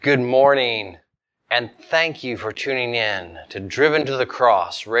Good morning, and thank you for tuning in to Driven to the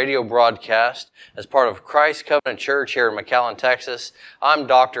Cross radio broadcast as part of Christ Covenant Church here in McAllen, Texas. I'm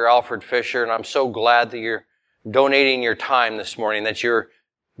Dr. Alfred Fisher, and I'm so glad that you're donating your time this morning, that you're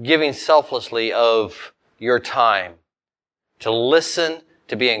giving selflessly of your time to listen,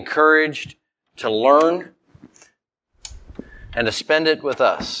 to be encouraged, to learn, and to spend it with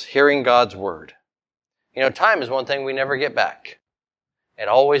us, hearing God's Word. You know, time is one thing we never get back. It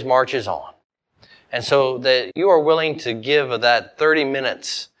always marches on. And so that you are willing to give of that 30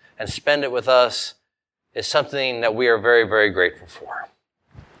 minutes and spend it with us is something that we are very, very grateful for.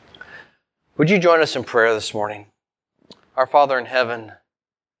 Would you join us in prayer this morning? Our Father in heaven,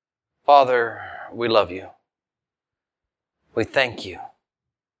 Father, we love you. We thank you.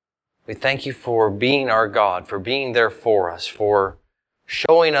 We thank you for being our God, for being there for us, for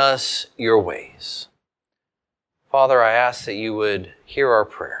showing us your ways. Father, I ask that you would hear our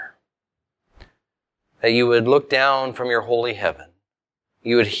prayer, that you would look down from your holy heaven,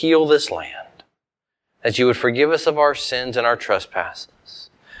 you would heal this land, that you would forgive us of our sins and our trespasses,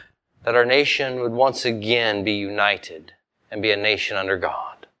 that our nation would once again be united and be a nation under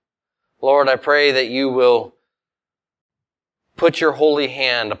God. Lord, I pray that you will put your holy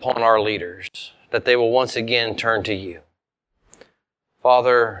hand upon our leaders, that they will once again turn to you.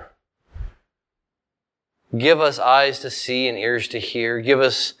 Father, give us eyes to see and ears to hear. Give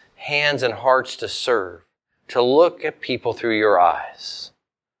us hands and hearts to serve, to look at people through your eyes.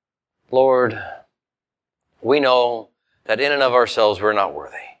 Lord, we know that in and of ourselves we're not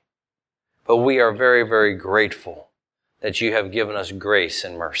worthy, but we are very, very grateful that you have given us grace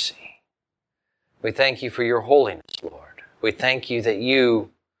and mercy. We thank you for your holiness, Lord. We thank you that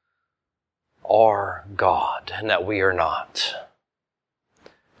you are God and that we are not.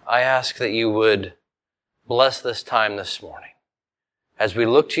 I ask that you would bless this time this morning as we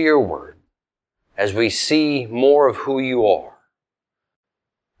look to your word, as we see more of who you are.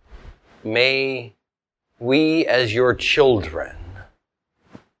 May we as your children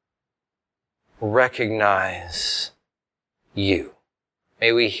recognize you.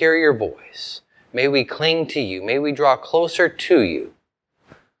 May we hear your voice. May we cling to you. May we draw closer to you.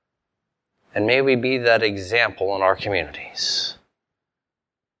 And may we be that example in our communities.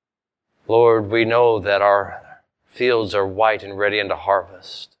 Lord, we know that our fields are white and ready unto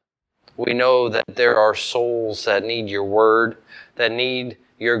harvest. We know that there are souls that need your word, that need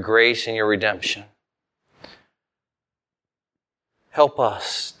your grace and your redemption. Help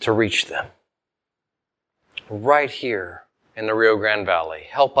us to reach them. Right here in the Rio Grande Valley,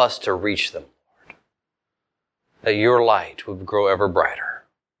 help us to reach them, Lord, that your light would grow ever brighter.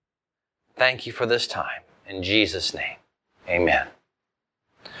 Thank you for this time. In Jesus' name, amen.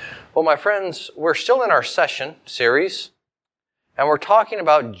 Well, my friends, we're still in our session series, and we're talking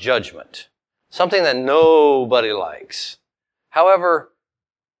about judgment, something that nobody likes. However,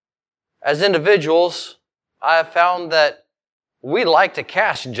 as individuals, I have found that we like to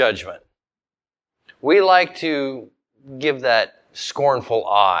cast judgment. We like to give that scornful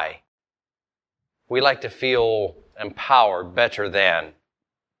eye. We like to feel empowered, better than,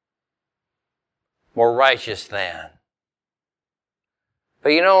 more righteous than.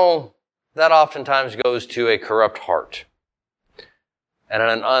 But you know, that oftentimes goes to a corrupt heart and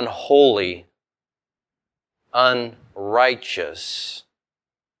an unholy, unrighteous,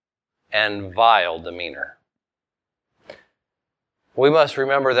 and vile demeanor. We must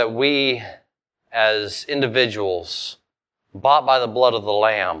remember that we, as individuals, bought by the blood of the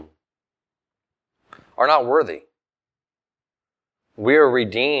Lamb, are not worthy. We are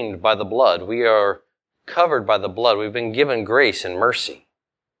redeemed by the blood. We are covered by the blood. We've been given grace and mercy.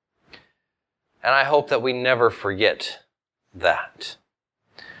 And I hope that we never forget that.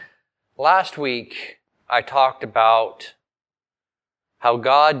 Last week, I talked about how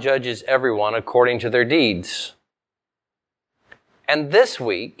God judges everyone according to their deeds. And this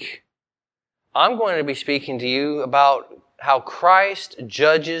week, I'm going to be speaking to you about how Christ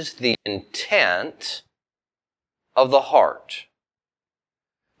judges the intent of the heart.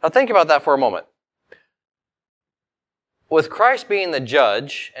 Now think about that for a moment. With Christ being the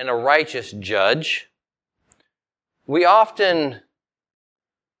judge and a righteous judge, we often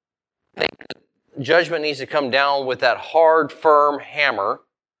think that judgment needs to come down with that hard, firm hammer.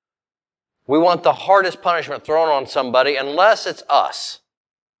 We want the hardest punishment thrown on somebody unless it's us.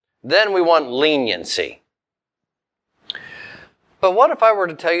 Then we want leniency. But what if I were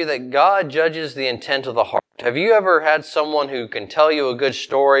to tell you that God judges the intent of the heart? Have you ever had someone who can tell you a good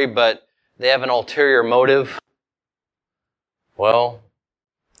story, but they have an ulterior motive? Well,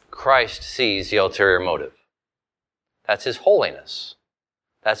 Christ sees the ulterior motive. That's His holiness.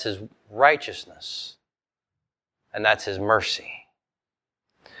 That's His righteousness. And that's His mercy.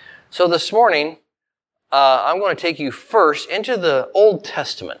 So this morning, I'm going to take you first into the Old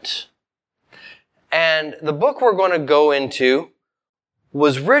Testament. And the book we're going to go into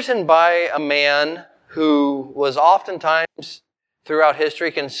was written by a man who was oftentimes throughout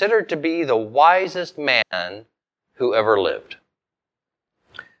history considered to be the wisest man who ever lived.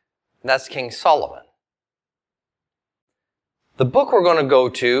 That's King Solomon. The book we're going to go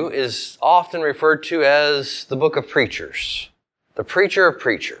to is often referred to as the book of preachers, the preacher of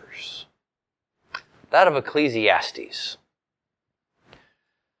preachers, that of Ecclesiastes.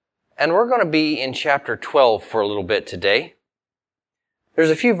 And we're going to be in chapter 12 for a little bit today.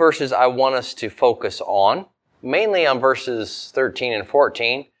 There's a few verses I want us to focus on, mainly on verses 13 and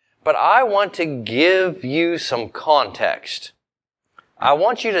 14, but I want to give you some context. I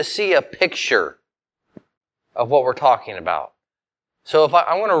want you to see a picture of what we're talking about. So if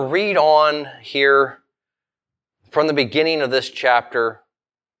I'm going to read on here from the beginning of this chapter,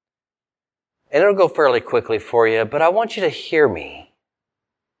 and it'll go fairly quickly for you, but I want you to hear me.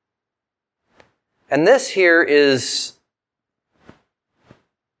 And this here is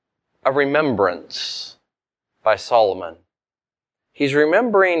a remembrance by Solomon. He's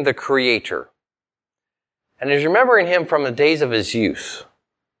remembering the Creator. And he's remembering Him from the days of his youth.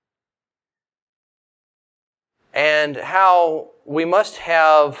 And how we must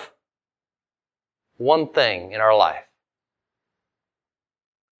have one thing in our life.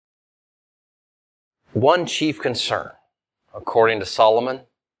 One chief concern, according to Solomon.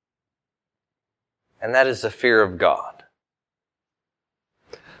 And that is the fear of God.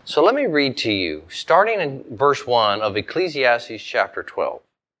 So let me read to you, starting in verse 1 of Ecclesiastes chapter 12.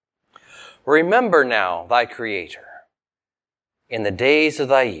 Remember now thy Creator in the days of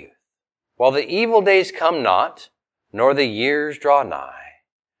thy youth, while the evil days come not, nor the years draw nigh,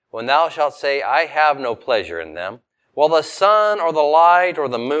 when thou shalt say, I have no pleasure in them, while the sun or the light or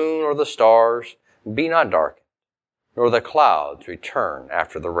the moon or the stars be not darkened, nor the clouds return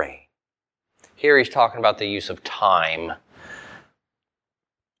after the rain. Here he's talking about the use of time.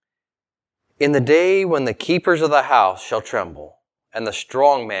 In the day when the keepers of the house shall tremble, and the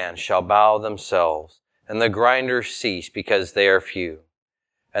strong man shall bow themselves, and the grinders cease because they are few,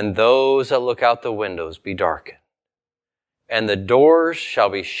 and those that look out the windows be darkened. And the doors shall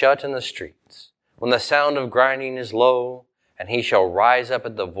be shut in the streets, when the sound of grinding is low, and he shall rise up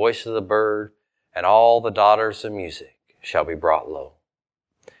at the voice of the bird, and all the daughters of music shall be brought low.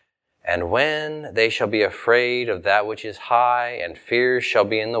 And when they shall be afraid of that which is high, and fears shall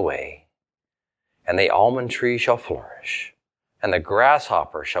be in the way, and the almond tree shall flourish, and the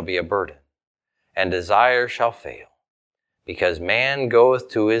grasshopper shall be a burden, and desire shall fail, because man goeth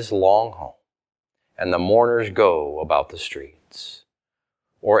to his long home, and the mourners go about the streets.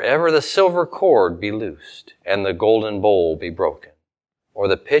 Or ever the silver cord be loosed, and the golden bowl be broken, or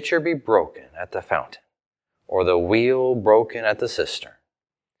the pitcher be broken at the fountain, or the wheel broken at the cistern.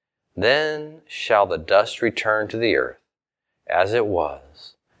 Then shall the dust return to the earth, as it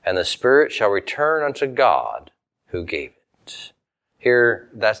was, and the spirit shall return unto God who gave it. Here,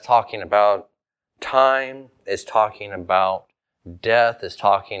 that's talking about time, it's talking about death, it's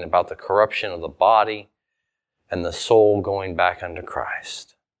talking about the corruption of the body and the soul going back unto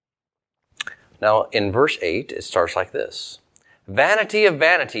Christ. Now, in verse 8, it starts like this. Vanity of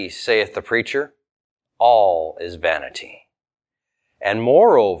vanities, saith the preacher, all is vanity. And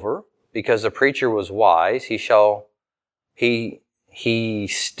moreover, because the preacher was wise, he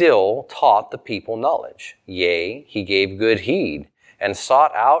still taught the people knowledge. Yea, he gave good heed, and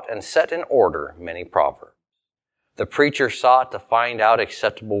sought out and set in order many proverbs. The preacher sought to find out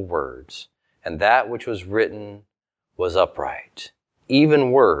acceptable words, and that which was written was upright,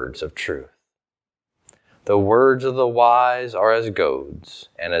 even words of truth. The words of the wise are as goads,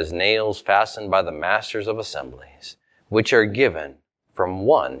 and as nails fastened by the masters of assemblies, which are given from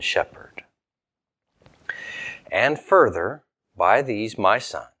one shepherd. And further, by these, my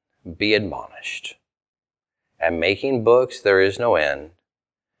son, be admonished. And making books there is no end,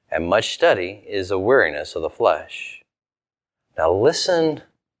 and much study is the weariness of the flesh. Now listen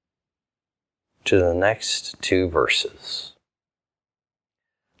to the next two verses.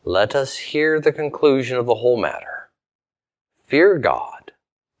 Let us hear the conclusion of the whole matter. Fear God,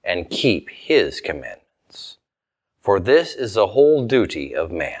 and keep His commandments. For this is the whole duty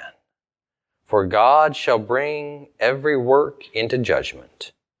of man. For God shall bring every work into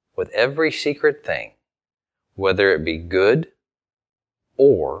judgment, with every secret thing, whether it be good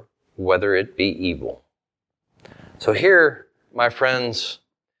or whether it be evil. So here, my friends,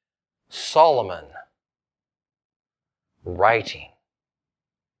 Solomon writing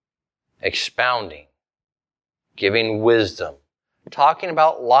expounding, giving wisdom, talking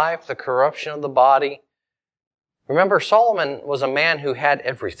about life, the corruption of the body. Remember, Solomon was a man who had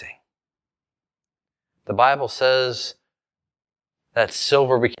everything. The Bible says that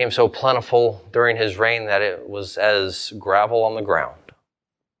silver became so plentiful during his reign that it was as gravel on the ground.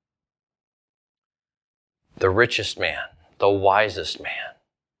 The richest man, the wisest man,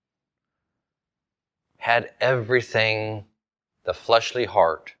 had everything the fleshly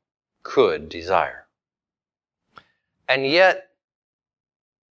heart could desire. And yet,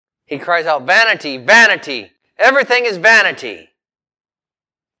 he cries out, vanity, vanity, everything is vanity.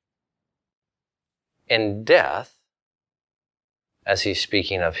 In death, as he's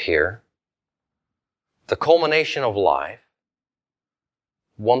speaking of here, the culmination of life,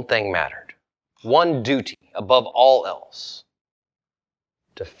 one thing mattered. One duty above all else,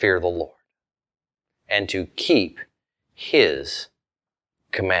 to fear the Lord and to keep His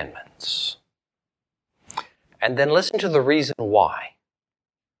commandments. And then listen to the reason why.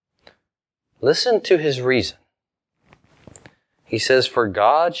 Listen to his reason. He says, "For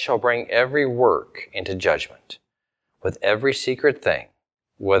God shall bring every work into judgment, with every secret thing,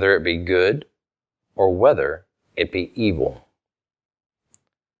 whether it be good or whether it be evil."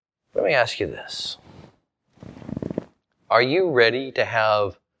 Let me ask you this. Are you ready to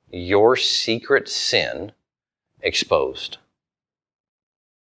have your secret sin exposed?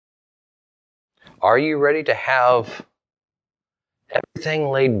 Are you ready to have everything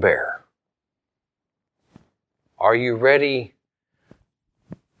laid bare? Are you ready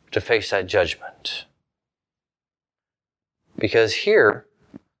to face that judgment? Because here,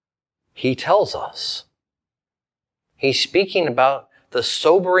 he tells us, he's speaking about the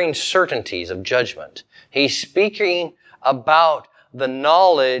sobering certainties of judgment. He's speaking about the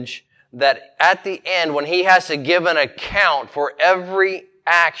knowledge that at the end, when he has to give an account for every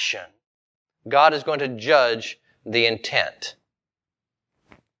action, God is going to judge the intent.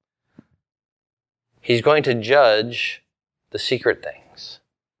 He's going to judge the secret things,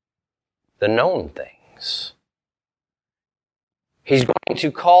 the known things. He's going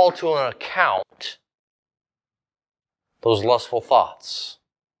to call to an account those lustful thoughts,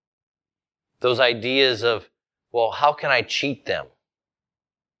 those ideas of, well, how can I cheat them?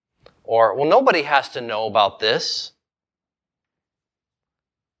 Or, well, nobody has to know about this.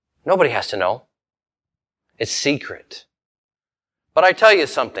 Nobody has to know. It's secret. But I tell you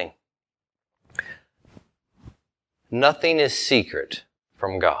something. Nothing is secret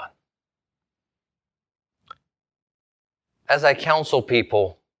from God. As I counsel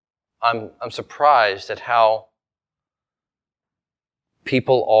people, I'm surprised at how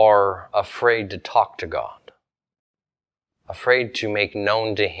people are afraid to talk to God, afraid to make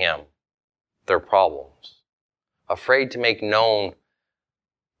known to Him their problems, afraid to make known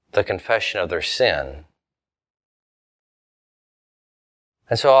the confession of their sin.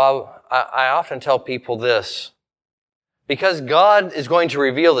 And so I often tell people this, because God is going to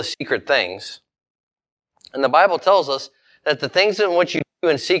reveal the secret things, and the Bible tells us that the things in which you do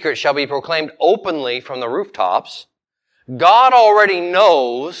in secret shall be proclaimed openly from the rooftops. God already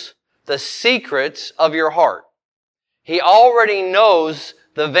knows the secrets of your heart. He already knows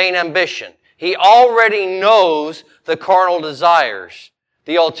the vain ambition. He already knows the carnal desires,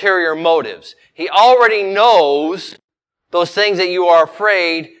 the ulterior motives. He already knows those things that you are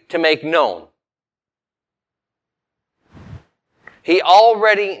afraid to make known. He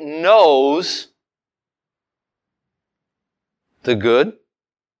already knows the good,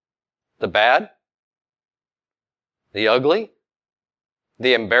 the bad, the ugly,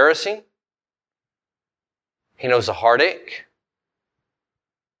 the embarrassing. He knows the heartache.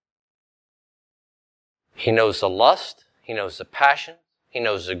 He knows the lust. He knows the passion. He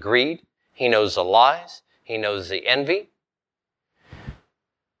knows the greed. He knows the lies. He knows the envy.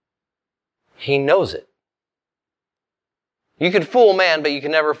 He knows it. You can fool man, but you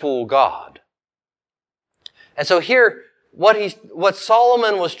can never fool God. And so here, what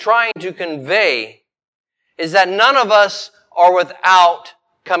Solomon was trying to convey is that none of us are without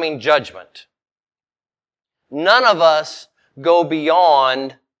coming judgment. None of us go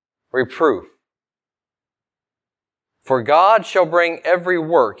beyond reproof. For God shall bring every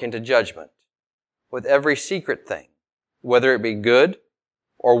work into judgment, with every secret thing, whether it be good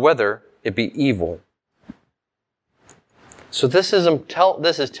or whether it be evil. So this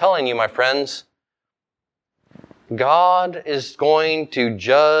is telling you, my friends, God is going to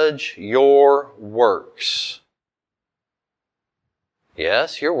judge your works.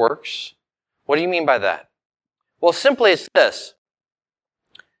 Yes, your works. What do you mean by that? Well, simply it's this.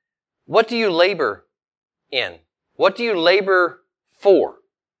 What do you labor in? What do you labor for?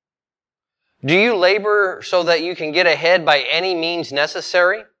 Do you labor so that you can get ahead by any means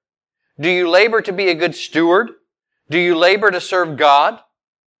necessary? Do you labor to be a good steward? Do you labor to serve God?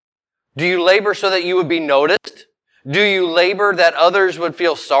 Do you labor so that you would be noticed? Do you labor that others would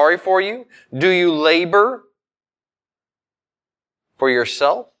feel sorry for you? Do you labor for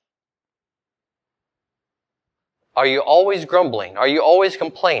yourself? Are you always grumbling? Are you always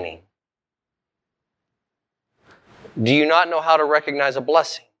complaining? Do you not know how to recognize a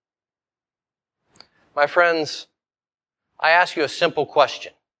blessing? My friends, I ask you a simple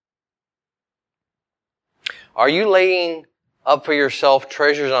question. Are you laying up for yourself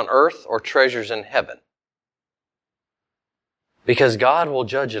treasures on earth or treasures in heaven? Because God will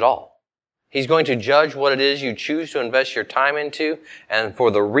judge it all. He's going to judge what it is you choose to invest your time into and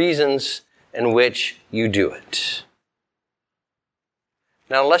for the reasons in which you do it.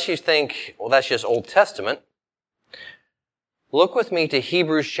 Now, unless you think, well, that's just Old Testament, look with me to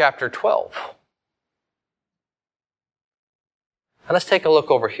Hebrews chapter 12. And let's take a look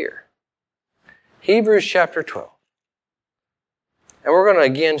over here. Hebrews chapter 12. And we're going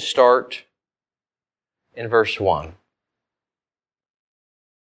to again start in verse 1.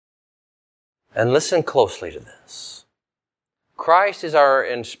 And listen closely to this. Christ is our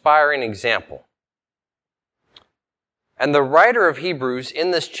inspiring example. And the writer of Hebrews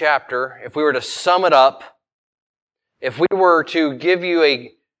in this chapter, if we were to sum it up, if we were to give you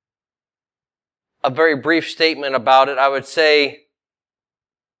a very brief statement about it, I would say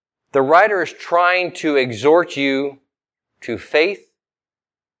the writer is trying to exhort you to faith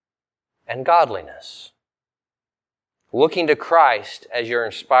and godliness, looking to Christ as your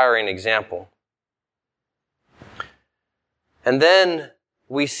inspiring example. And then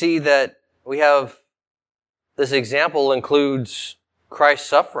we see that we have this example includes Christ's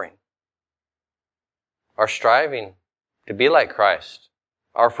suffering, our striving to be like Christ,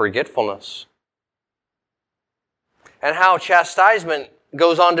 our forgetfulness, and how chastisement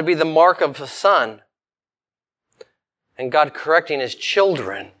goes on to be the mark of the Son, and God correcting His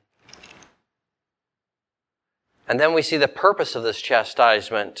children. And then we see the purpose of this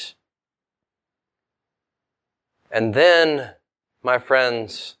chastisement. And then, my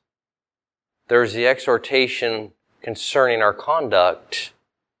friends, there's the exhortation concerning our conduct.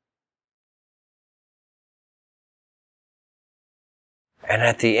 And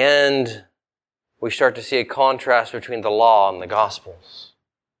at the end, we start to see a contrast between the law and the Gospels.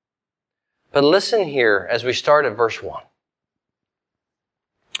 But listen here as we start at verse 1.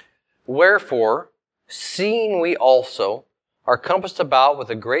 Wherefore, seeing we also are compassed about with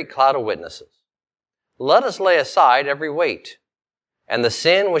a great cloud of witnesses, let us lay aside every weight, and the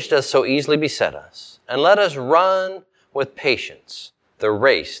sin which does so easily beset us, and let us run with patience the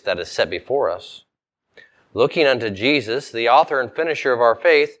race that is set before us, looking unto Jesus, the author and finisher of our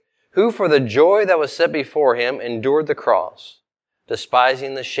faith, who for the joy that was set before him endured the cross,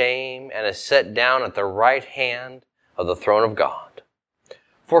 despising the shame, and is set down at the right hand of the throne of God.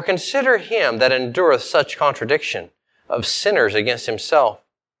 For consider him that endureth such contradiction of sinners against himself,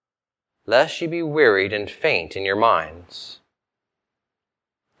 lest ye be wearied and faint in your minds.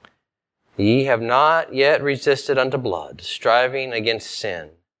 Ye have not yet resisted unto blood, striving against sin,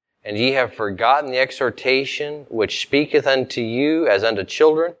 and ye have forgotten the exhortation which speaketh unto you as unto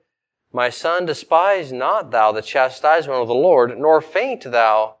children. My son, despise not thou the chastisement of the Lord, nor faint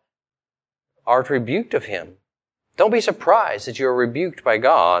thou art rebuked of him. Don't be surprised that you are rebuked by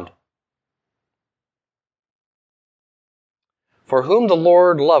God. For whom the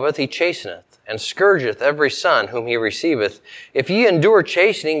Lord loveth, he chasteneth, and scourgeth every son whom he receiveth. If ye endure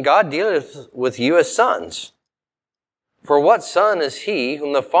chastening, God dealeth with you as sons. For what son is he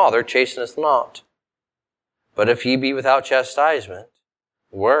whom the Father chasteneth not? But if ye be without chastisement,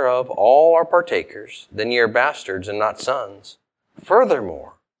 whereof all are partakers, then ye are bastards and not sons.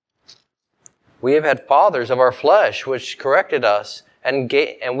 Furthermore, we have had fathers of our flesh which corrected us, and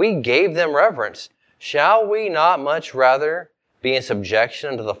we gave them reverence. Shall we not much rather be in subjection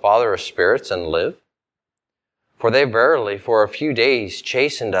unto the Father of spirits and live? For they verily for a few days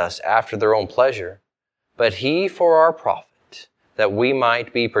chastened us after their own pleasure, but he for our profit, that we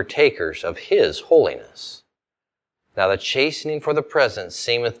might be partakers of his holiness. Now the chastening for the present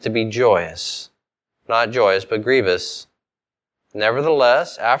seemeth to be joyous, not joyous, but grievous.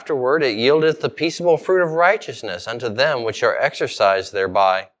 Nevertheless, afterward it yieldeth the peaceable fruit of righteousness unto them which are exercised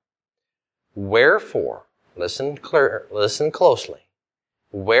thereby. Wherefore, listen closely.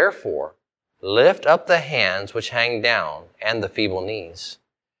 Wherefore, lift up the hands which hang down, and the feeble knees,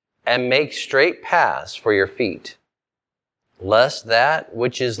 and make straight paths for your feet, lest that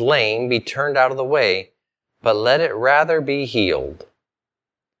which is lame be turned out of the way, but let it rather be healed.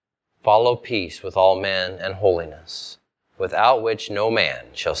 follow peace with all men and holiness, without which no man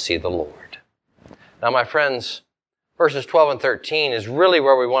shall see the Lord. Now, my friends, verses 12 and 13 is really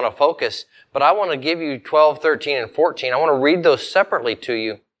where we want to focus, but I want to give you 12, 13, and 14. I want to read those separately to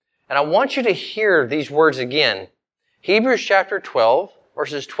you, and I want you to hear these words again. Hebrews chapter 12,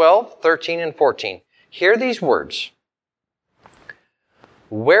 verses 12, 13, and 14. Hear these words.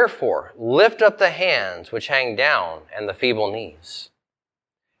 Wherefore, lift up the hands which hang down and the feeble knees,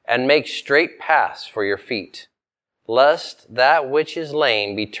 and make straight paths for your feet, lest that which is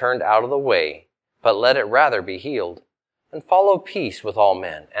lame be turned out of the way, but let it rather be healed, and follow peace with all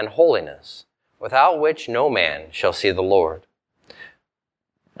men and holiness, without which no man shall see the Lord.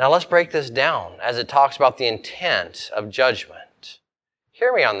 Now let's break this down as it talks about the intent of judgment.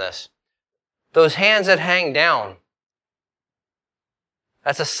 Hear me on this. Those hands that hang down,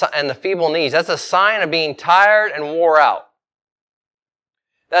 and the feeble knees, that's a sign of being tired and wore out.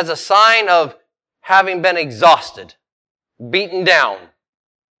 That's a sign of having been exhausted, beaten down,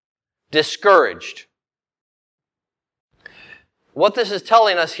 discouraged. What this is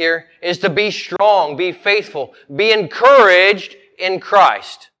telling us here is to be strong, be faithful, be encouraged in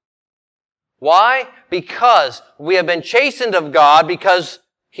Christ. Why? Because we have been chastened of God because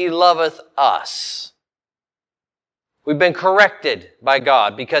He loveth us. We've been corrected by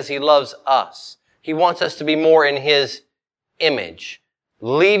God because He loves us. He wants us to be more in His image,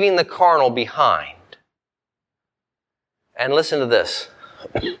 leaving the carnal behind. And listen to this.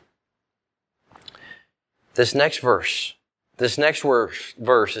 This next verse is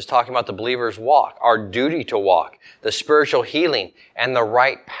talking about the believer's walk, our duty to walk, the spiritual healing, and the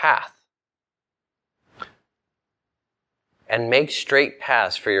right path. And make straight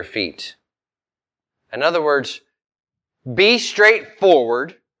paths for your feet. In other words, be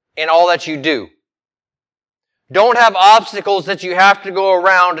straightforward in all that you do. Don't have obstacles that you have to go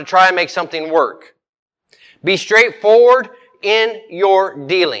around to try and make something work. Be straightforward in your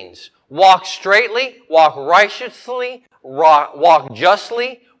dealings. Walk straightly, walk righteously, walk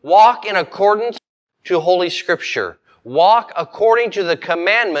justly, walk in accordance to Holy Scripture. Walk according to the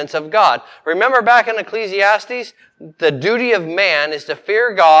commandments of God. Remember back in Ecclesiastes, the duty of man is to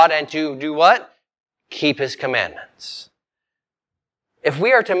fear God and to do what? Keep His commandments. If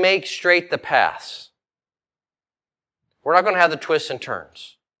we are to make straight the paths, we're not going to have the twists and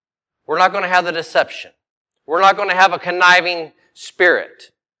turns. We're not going to have the deception. We're not going to have a conniving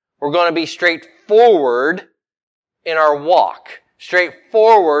spirit. We're going to be straightforward in our walk,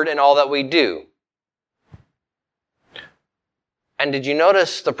 straightforward in all that we do. And did you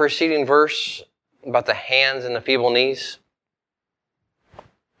notice the preceding verse about the hands and the feeble knees?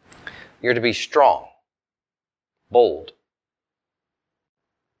 You're to be strong, bold,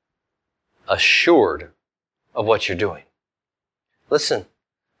 assured of what you're doing. Listen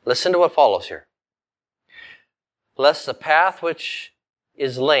to what follows here. Lest the path which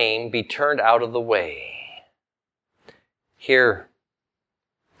is lame be turned out of the way. Here,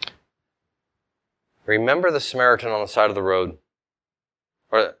 remember the Samaritan on the side of the road?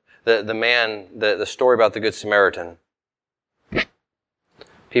 Or the man, the story about the Good Samaritan.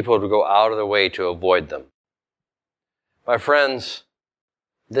 People would go out of their way to avoid them. My friends,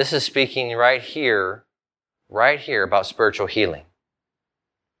 this is speaking right here about spiritual healing.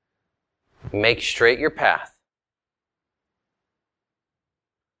 Make straight your path.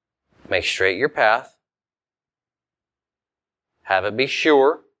 Make straight your path. Have it be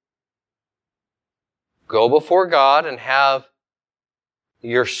sure. Go before God and have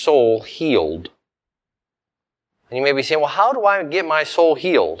your soul healed. And you may be saying, well, how do I get my soul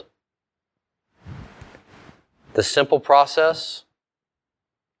healed? The simple process: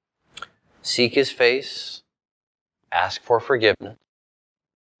 seek His face, ask for forgiveness,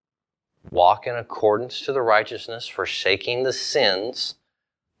 walk in accordance to the righteousness, forsaking the sins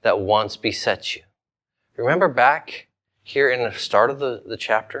that once beset you. Remember back here in the start of the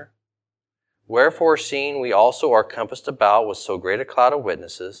chapter? Wherefore, seeing we also are compassed about with so great a cloud of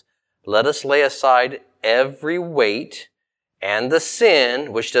witnesses, let us lay aside every weight and the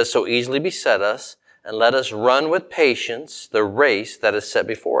sin which does so easily beset us, and let us run with patience the race that is set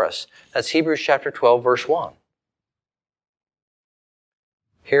before us. That's Hebrews chapter 12, verse 1.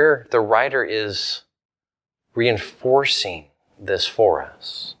 Here, the writer is reinforcing this for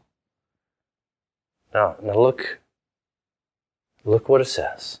us. Now look what it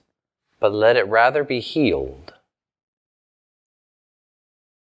says. But let it rather be healed.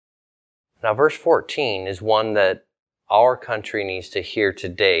 Now, verse 14 is one that our country needs to hear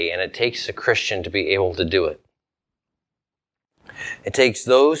today, and it takes a Christian to be able to do it. It takes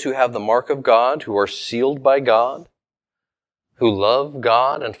those who have the mark of God, who are sealed by God, who love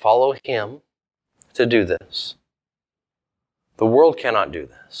God and follow Him to do this. The world cannot do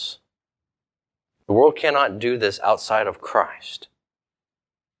this. The world cannot do this outside of Christ.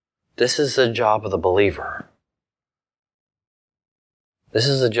 This is the job of the believer. This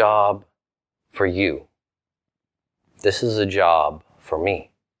is a job for you. This is a job for me.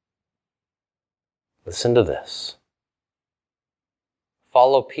 Listen to this.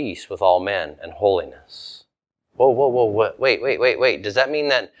 Follow peace with all men and holiness. Whoa, wait. Does that mean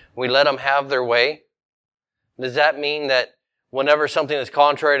that we let them have their way? Does that mean that whenever something is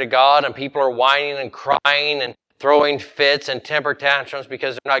contrary to God and people are whining and crying and throwing fits and temper tantrums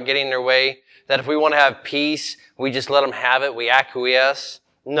because they're not getting their way, that if we want to have peace, we just let them have it, we acquiesce?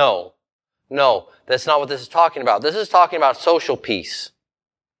 No, that's not what this is talking about. This is talking about social peace.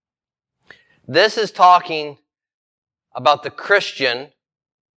 This is talking about the Christian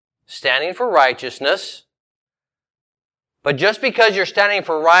standing for righteousness. But just because you're standing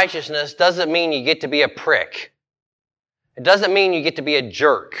for righteousness doesn't mean you get to be a prick. It doesn't mean you get to be a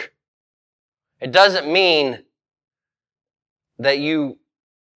jerk. It doesn't mean that you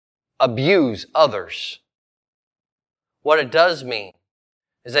abuse others. What it does mean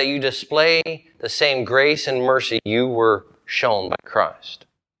is that you display the same grace and mercy you were shown by Christ.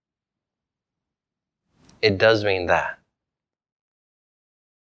 It does mean that.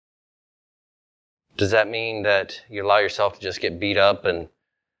 Does that mean that you allow yourself to just get beat up and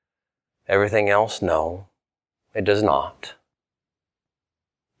everything else? No, it does not.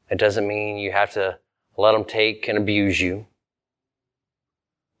 It doesn't mean you have to let them take and abuse you.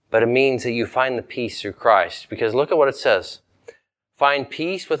 But it means that you find the peace through Christ. Because look at what it says. Find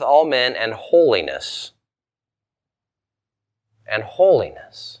peace with all men and holiness. And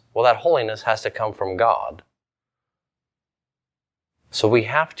holiness. Well, that holiness has to come from God. So we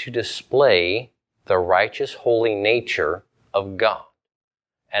have to display the righteous, holy nature of God,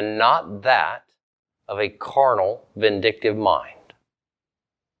 and not that of a carnal, vindictive mind.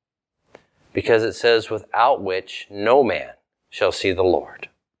 Because it says, without which no man shall see the Lord.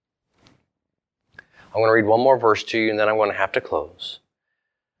 I'm going to read one more verse to you, and then I'm going to have to close.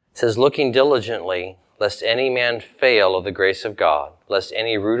 It says, looking diligently, lest any man fail of the grace of God, lest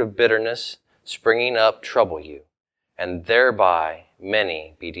any root of bitterness springing up trouble you, and thereby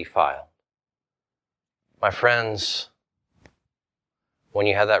many be defiled. My friends, when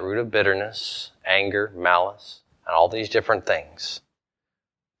you have that root of bitterness, anger, malice, and all these different things,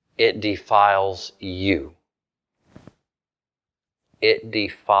 it defiles you. It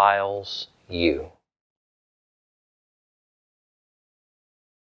defiles you.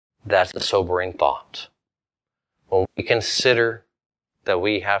 That's a sobering thought. When we consider that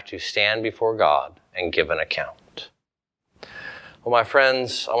we have to stand before God and give an account. Well, my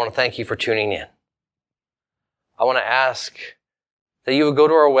friends, I want to thank you for tuning in. I want to ask that you would go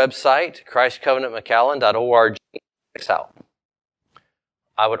to our website, christcovenantmcallen.org. Check us out.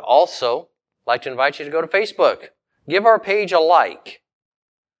 I would also like to invite you to go to Facebook. Give our page a like.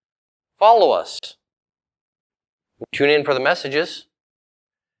 Follow us. Tune in for the messages.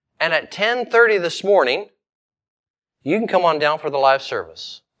 And at 10:30 this morning, you can come on down for the live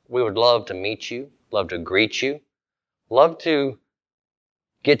service. We would love to meet you, love to greet you, love to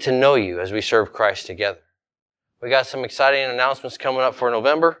get to know you as we serve Christ together. We got some exciting announcements coming up for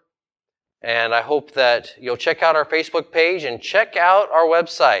November, and I hope that you'll check out our Facebook page and check out our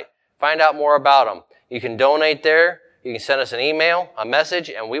website. Find out more about them. You can donate there. You can send us an email, a message,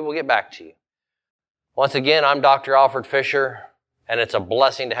 and we will get back to you. Once again, I'm Dr. Alfred Fisher, and it's a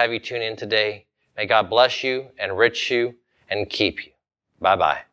blessing to have you tune in today. May God bless you, enrich you, and keep you. Bye-bye.